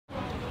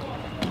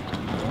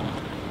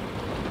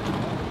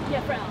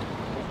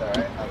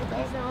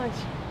much.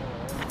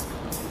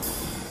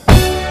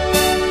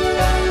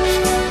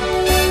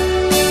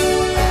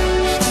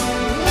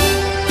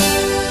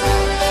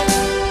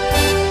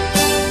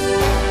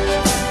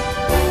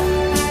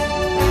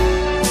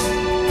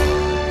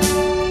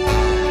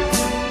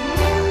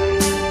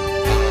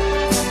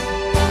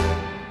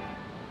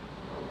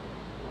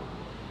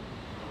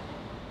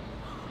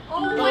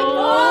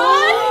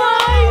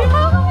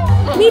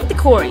 Meet the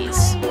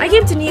Coreys. I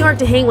came to New York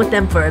to hang with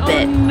them for a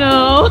bit. Oh,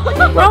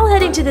 no. We're all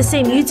heading to the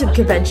same YouTube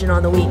convention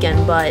on the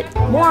weekend, but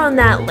more on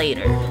that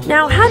later.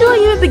 Now, how do I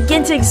even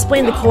begin to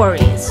explain the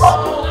Coreys?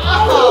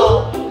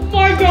 Oh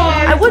my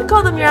god. I would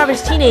call them your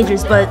average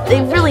teenagers, but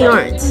they really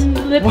aren't.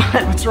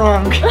 What? What's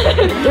wrong?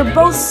 They're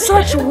both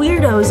such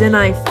weirdos, and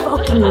I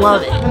fucking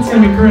love it. That's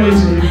gonna be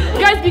crazy.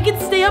 Guys, we can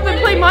stay up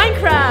and play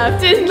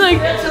Minecraft and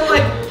like,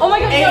 oh my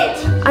god.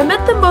 8. I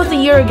met them both a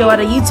year ago at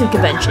a YouTube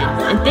convention,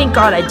 and thank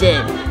God I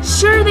did.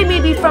 Sure, they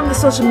may be from the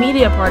social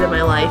media part of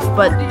my life,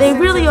 but they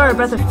really are a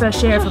breath of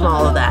fresh air from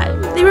all of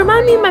that. They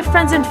remind me of my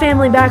friends and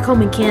family back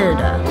home in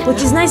Canada,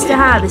 which is nice to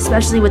have,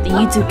 especially with the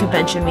YouTube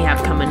convention we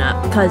have coming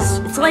up, because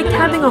it's like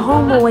having a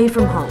home away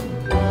from home.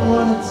 I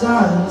wanna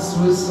dance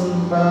with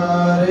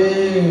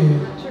somebody,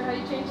 Sure, how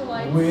you change the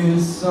lights?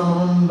 with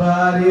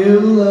somebody who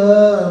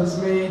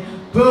loves me.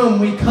 Boom,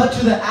 we cut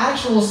to the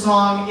actual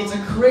song. It's a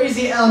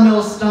crazy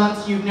Elle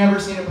stunt. You've never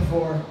seen it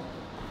before.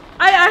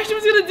 I actually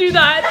was gonna do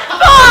that.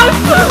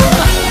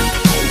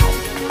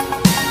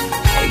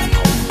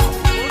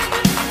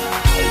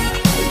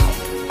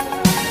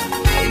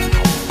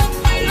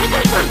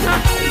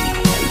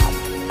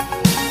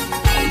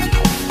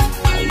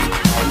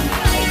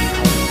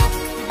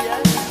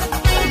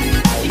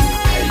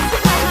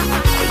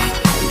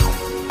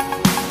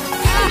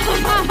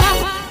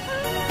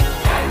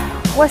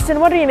 Weston,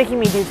 what are you making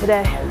me do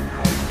today?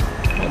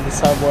 In the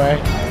subway.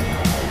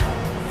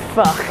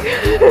 Fuck.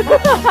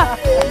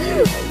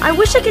 I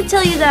wish I could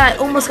tell you that I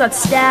almost got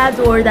stabbed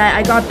or that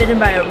I got bitten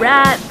by a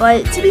rat,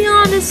 but to be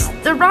honest,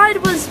 the ride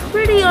was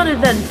pretty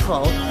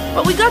uneventful.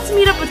 But we got to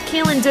meet up with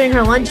Kaylin during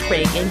her lunch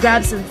break and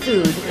grab some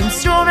food and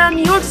stroll around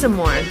New York some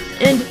more.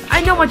 And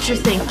I know what you're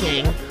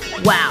thinking.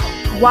 Wow,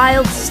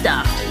 wild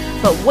stuff.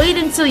 But wait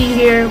until you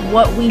hear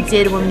what we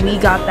did when we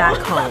got back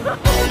home.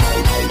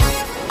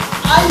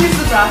 I used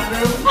the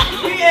bathroom,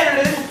 we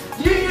edited,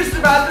 you used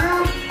the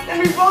bathroom,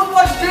 and we both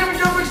watched David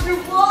Dobrik's new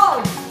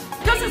vlog!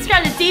 Go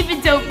subscribe to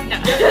David Dope.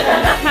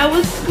 How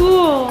was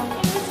school?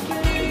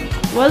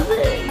 Was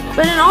it?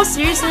 But in all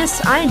seriousness,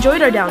 I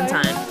enjoyed our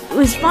downtime. It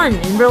was fun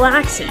and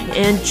relaxing,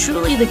 and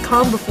truly the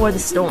calm before the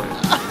storm.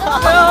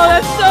 Oh,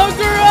 that's so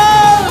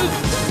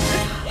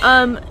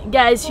gross!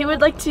 Guys, who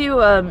would like to,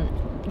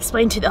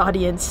 explain to the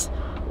audience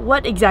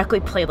what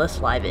exactly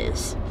Playlist Live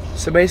is?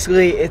 So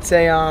basically, it's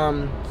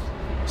a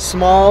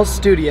small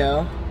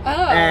studio,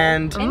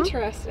 and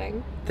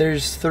Interesting.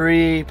 there's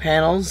 3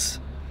 panels,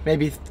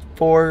 maybe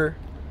 4.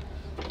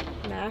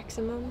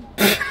 Maximum.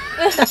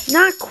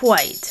 Not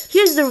quite.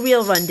 Here's the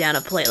real rundown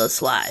of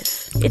Playlist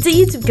Live. It's a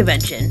YouTube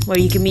convention where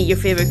you can meet your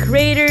favorite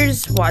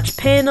creators, watch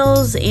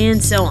panels,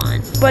 and so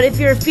on. But if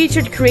you're a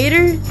featured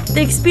creator,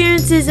 the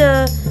experience is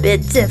a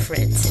bit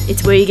different.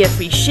 It's where you get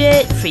free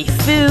shit, free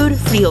food,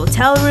 free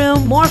hotel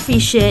room, more free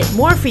shit,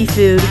 more free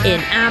food,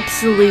 and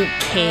absolute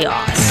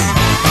chaos.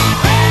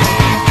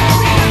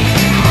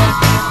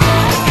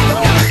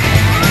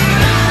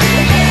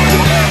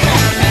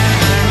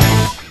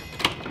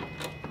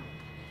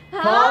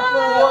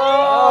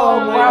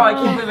 Wow, I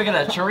can't believe I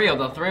got a trio,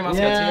 the 3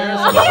 Musketeers.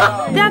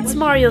 That's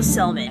Mario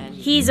Selman.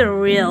 He's a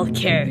real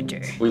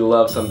character. We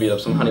love some beat up,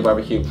 some honey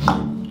barbecue,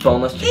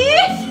 boneless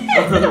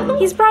chicken.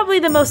 He's probably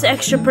the most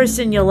extra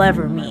person you'll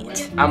ever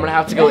meet. I'm gonna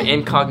have to go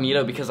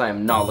incognito because I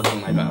am not looking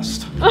my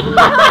best.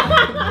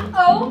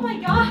 Oh my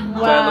god.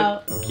 Do I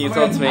look cute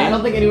towards me? I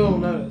don't think anyone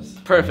will notice.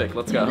 Perfect,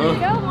 let's go.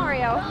 Go,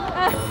 Mario.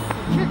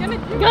 You're gonna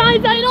do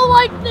Guys, I don't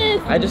like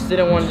this. I just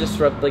didn't want to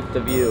disrupt like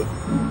the view.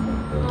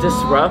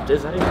 Disrupt?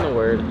 Is that even a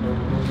word?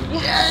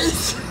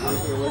 Yes.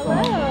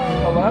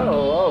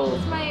 Hello.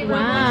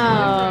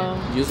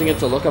 Wow. Using it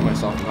to look at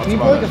myself. Not Can you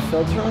put about like a it.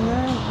 filter on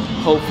that?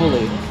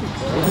 Hopefully.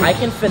 I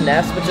can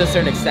finesse, but to a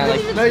certain extent.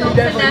 Like, No, you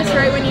definitely Finesse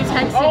right when you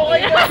text me.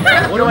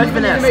 what do I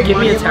finesse? Give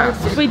me a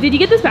task. Wait, did you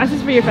get this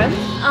passes for your friends?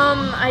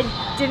 I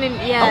didn't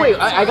yet. Oh wait,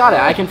 I got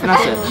it. I can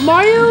finesse it.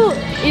 Mario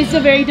is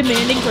a very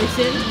demanding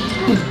person.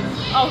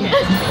 Okay.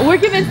 We're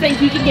convinced that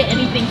he can get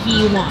anything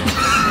he wants.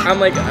 I'm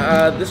like,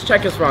 this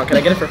check is wrong. Can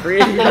I get it for free?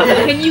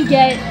 Can you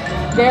get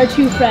their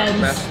 2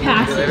 friends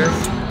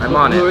passes? I'm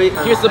on it.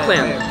 Here's the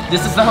plan.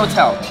 This is the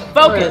hotel.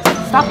 Focus.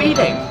 Stop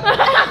eating.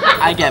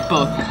 I get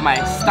both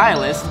my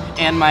stylist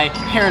and my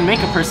hair and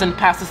makeup person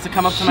passes to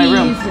come up to my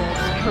room. Jesus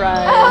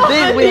Christ.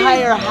 Then we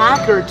hire a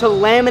hacker to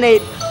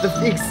laminate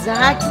the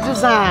exact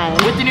design.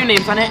 With the new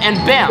names on it, and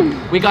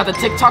bam, we got the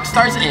TikTok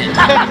stars in.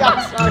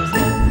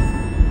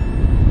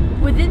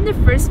 Within the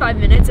first 5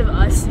 minutes of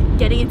us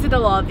getting into the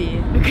lobby,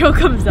 a girl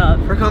comes up.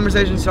 Her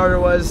conversation starter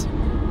was,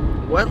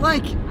 what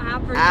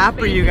app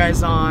are you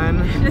guys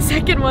on? The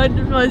second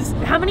one was,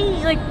 how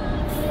many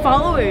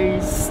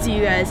followers do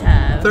you guys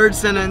have? Third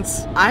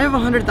sentence. I have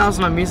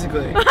 100,000 on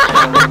Musical.ly.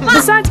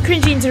 Besides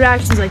cringy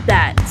interactions like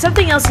that,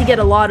 something else you get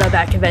a lot of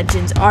at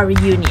conventions are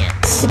reunions.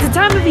 It's the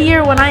time of the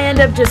year when I end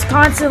up just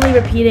constantly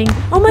repeating,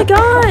 "Oh my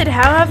god,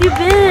 how have you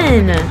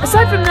been?"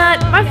 Aside from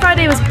that, my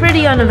Friday was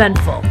pretty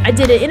uneventful. I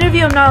did an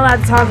interview I'm not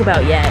allowed to talk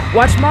about yet,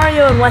 watched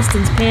Mario and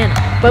Weston's panel,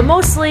 but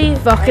mostly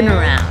fucking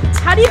around.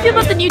 How do you feel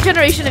about the new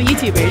generation of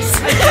YouTubers?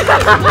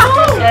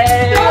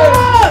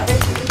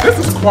 This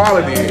is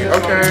quality,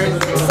 okay?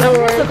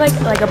 So it look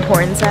like a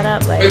porn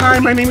setup. Like, Hi,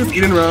 my name is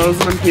Eden Rose,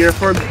 and I'm here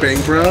for Bang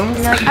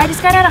Bros. I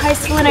just got out of high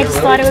school and I just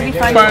thought it would be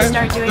fun to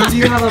start doing. Do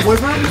you have a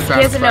boyfriend? He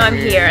doesn't know I'm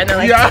here, and they're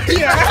like, Yeah.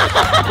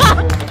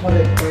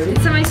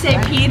 Did somebody say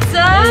pizza?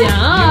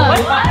 Yeah.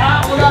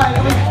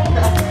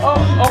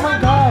 Oh my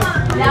god.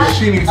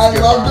 She needs to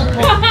get love the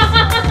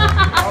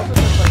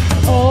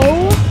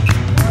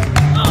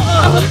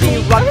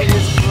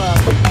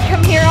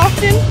Come here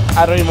often?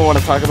 I don't even want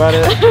to talk about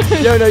it.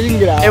 No, you can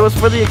get out. It was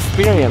for the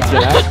experience, you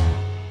know?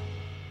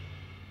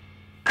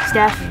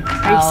 Steph,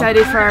 are you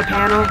excited for our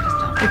panel?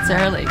 It's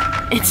early.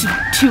 It's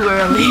too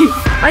early.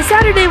 My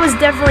Saturday was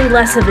definitely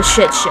less of a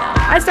shit show.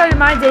 I started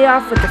my day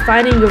off with the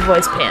Finding Your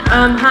Voice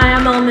panel. Hi,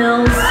 I'm Elle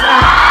Mills.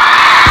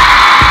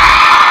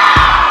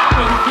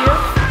 Thank you.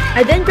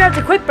 I then grabbed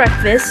a quick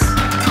breakfast,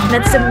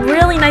 met some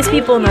really nice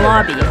people in the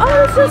lobby. Oh,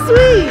 that's so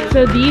sweet.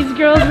 So these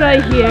girls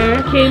right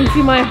here came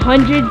to my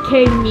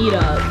 100K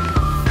meetup.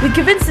 We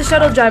convinced the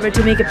shuttle driver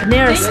to make a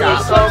Panera Thank stop,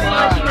 you so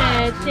much,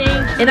 man. Thank you.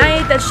 and I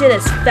ate that shit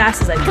as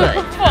fast as I could.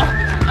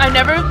 I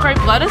never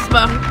craved lettuce,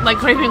 but I'm like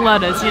craving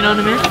lettuce, you know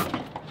what I mean?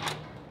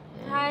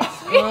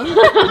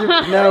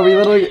 No, we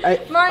literally.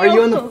 Are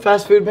you on the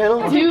fast food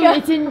panel? Dude,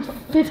 it's in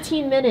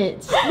 15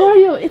 minutes.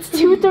 Mario, it's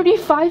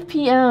 2:35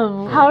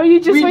 p.m. How are you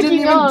just We waking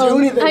didn't even up? do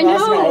anything I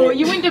last know, night.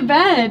 you went to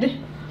bed.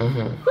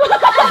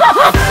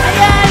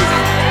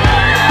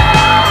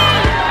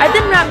 I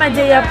then wrapped my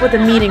day up with a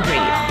meet and greet,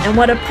 and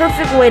what a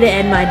perfect way to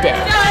end my day.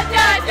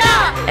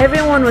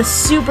 Everyone was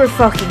super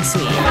fucking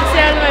sweet. Say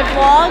hi to my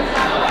vlog.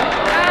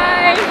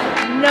 Hi.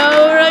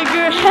 No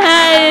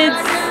regrets.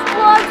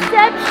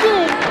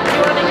 Vlogception. You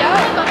want to go?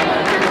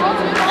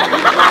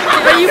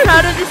 Are you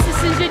proud of this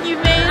decision you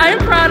made? I'm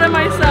proud of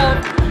myself.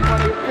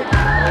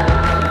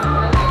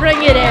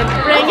 Bring it in.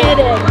 Bring it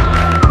in.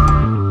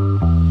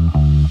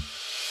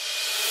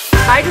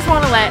 I just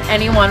want to let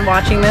anyone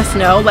watching this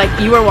know, like,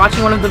 you are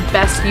watching one of the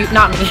best,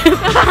 not me.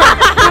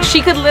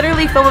 She could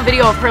literally film a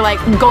video of her, like,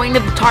 going to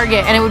the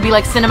Target, and it would be,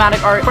 like,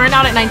 cinematic art. Burn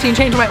Out at 19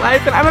 changed my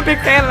life, and I'm a big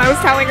fan, and I was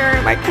telling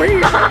her, like,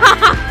 please. Wow.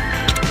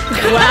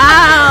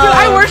 Dude,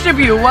 I worship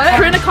you. What?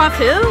 Corinna Koff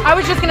who? I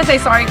was just going to say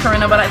sorry,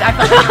 Corinna, but I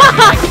felt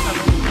like...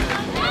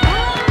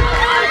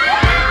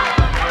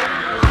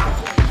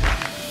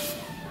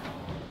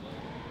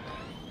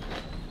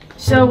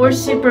 So we're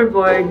super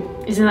bored,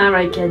 isn't that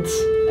right, kids?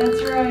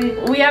 That's right.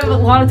 We have a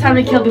lot of time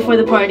to kill before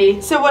the party.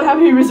 So what have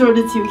we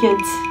resorted to,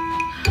 kids?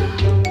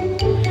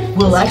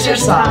 We'll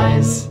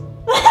exercise.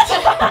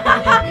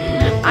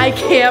 I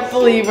can't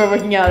believe we're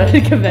working out at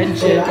a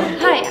convention.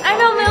 Hi, I'm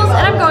Elle Mills,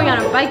 and I'm going on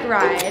a bike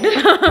ride.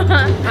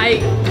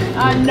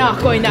 I'm not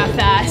going that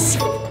fast.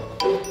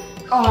 Oh,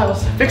 I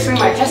was fixing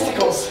my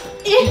testicles.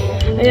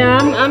 Yeah,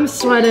 I'm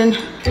sweating.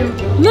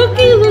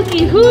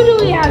 Looky, who do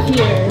we have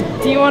here?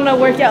 Do you want to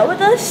work out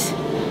with us?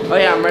 Oh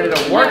yeah, I'm ready to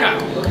work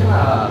out. Look kinda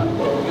hot.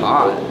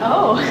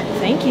 Oh,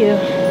 thank you.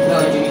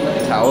 No, do you need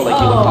like a towel? Like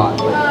you look hot.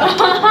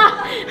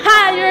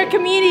 Ha, you're a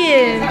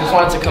comedian. I just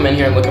wanted to come in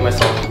here and look at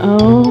myself.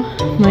 Oh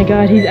my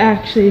god, he's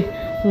actually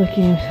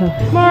looking at himself.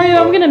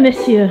 Mario, I'm gonna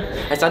miss you.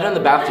 I sat down in the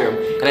bathroom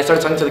and I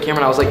started talking to the camera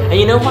and I was like, hey,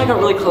 you know who I got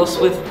really close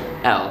with?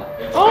 Elle.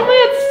 Oh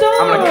man,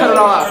 stop! I'm gonna cut it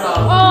all out. Oh.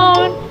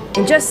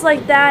 And just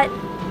like that,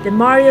 the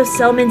Mario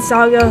Selman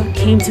saga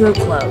came to a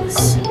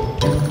close.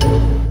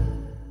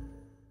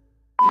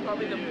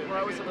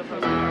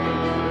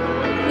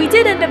 We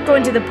did end up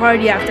going to the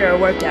party after our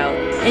workout.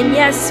 And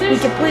yes, we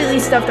completely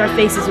stuffed our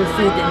faces with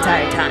food the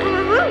entire time.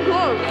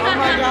 Oh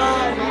my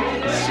god.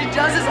 She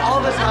does this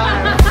all the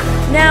time.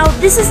 Now,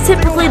 this is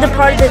typically the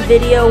part of the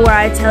video where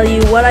I tell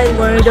you what I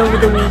learned over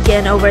the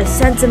weekend over a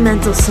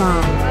sentimental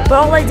song. But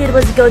all I did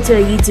was go to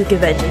a YouTube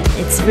convention.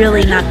 It's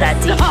really not that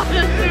deep.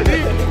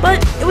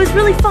 But it was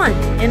really fun,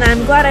 and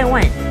I'm glad I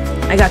went.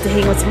 I got to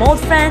hang with some old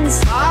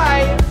friends,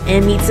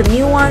 and meet some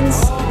new ones,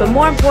 but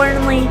more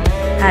importantly,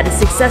 had a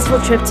successful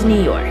trip to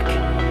New York.